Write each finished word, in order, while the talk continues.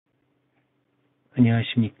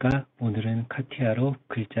안녕하십니까. 오늘은 카티아로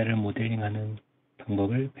글자를 모델링하는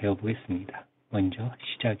방법을 배워보겠습니다. 먼저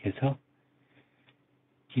시작해서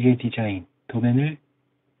기계 디자인 도면을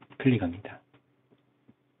클릭합니다.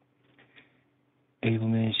 여기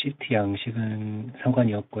보면 시트 양식은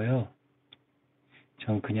상관이 없고요.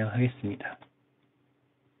 전 그냥 하겠습니다.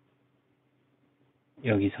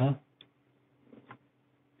 여기서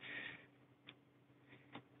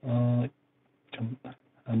좀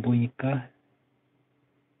안 보이니까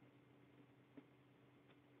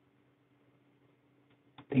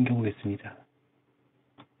당겨 보겠습니다.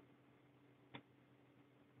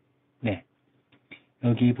 네,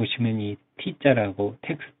 여기 보시면 이 T자라고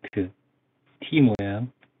텍스트 T 모양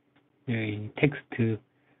여기 텍스트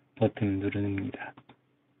버튼을 누릅니다.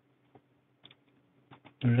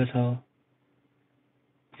 눌러서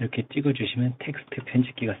이렇게 찍어주시면 텍스트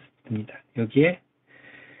편집기가 뜹니다. 여기에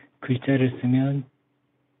글자를 쓰면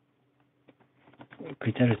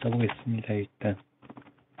글자를 써보겠습니다. 일단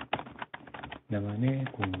나만의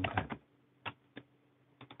공간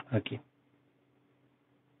확인.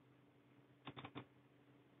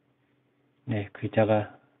 네,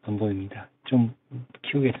 글자가 안 보입니다. 좀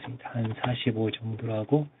키우겠습니다. 한 45 정도로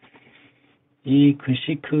하고, 이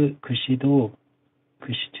글씨체도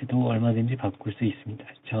얼마든지 바꿀 수 있습니다.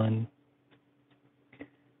 전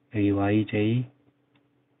여기 YJ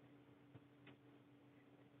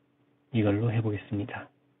이걸로 해보겠습니다.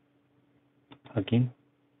 확인.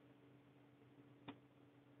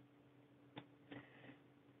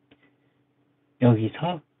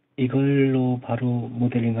 여기서 이걸로 바로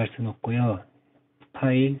모델링 할 수는 없고요.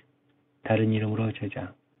 파일, 다른 이름으로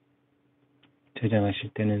저장하실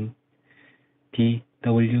때는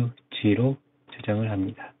DWG로 저장을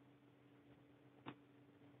합니다.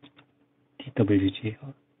 DWG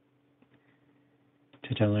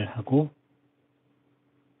저장을 하고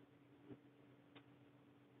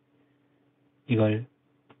이걸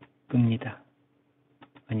끕니다.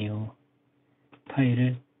 아니요,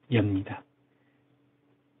 파일을 엽니다.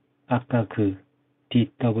 아까 그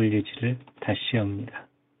DWG를 다시 엽니다.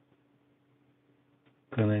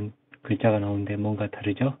 그러면 글자가 나오는데 뭔가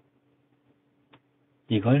다르죠?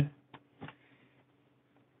 이걸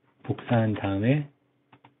복사한 다음에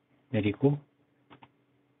내리고,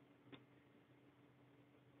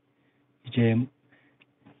 이제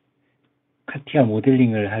카티아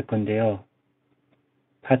모델링을 할 건데요.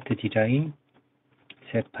 파트 디자인,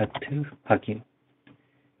 셋 파트 확인.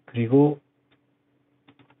 그리고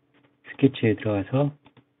스케치에 들어가서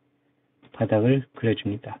바닥을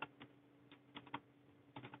그려줍니다.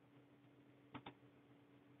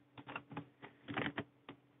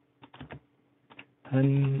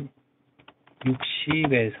 한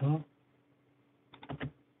 60에서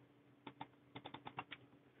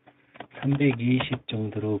 320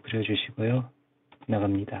 정도로 그려주시고요.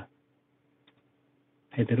 나갑니다.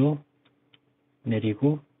 헤드로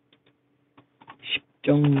내리고 10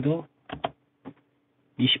 정도,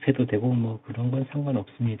 20 해도 되고 뭐 그런 건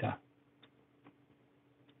상관없습니다.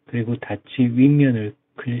 그리고 다시 윗면을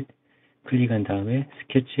클릭한 다음에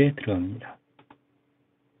스케치에 들어갑니다.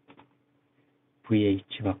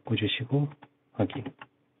 VH 바꿔주시고 확인.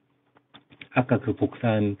 아까 그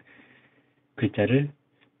복사한 글자를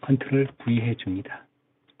컨트롤 V 해줍니다.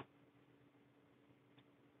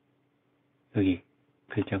 여기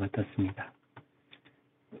글자가 떴습니다.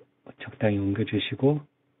 적당히 옮겨주시고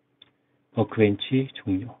워크벤치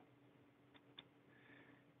종료.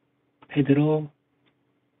 패드로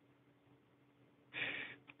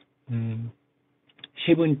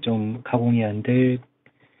 10은 좀 가공이 안 될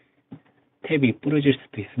탭이 부러질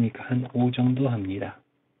수도 있으니까 한 5 정도 합니다.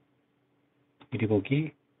 미리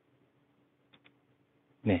보기.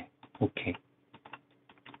 네, 오케이.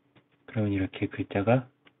 그러면 이렇게 글자가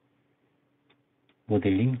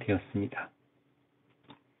모델링 되었습니다.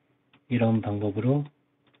 이런 방법으로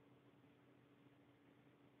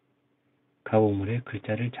가공물에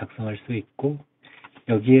글자를 작성할 수 있고,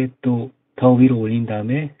 여기에 또 더 위로 올린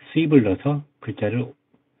다음에 수입을 넣어서 글자를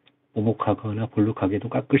오목하거나 볼록하게도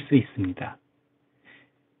깎을 수 있습니다.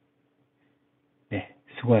 네,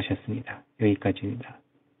 수고하셨습니다. 여기까지입니다.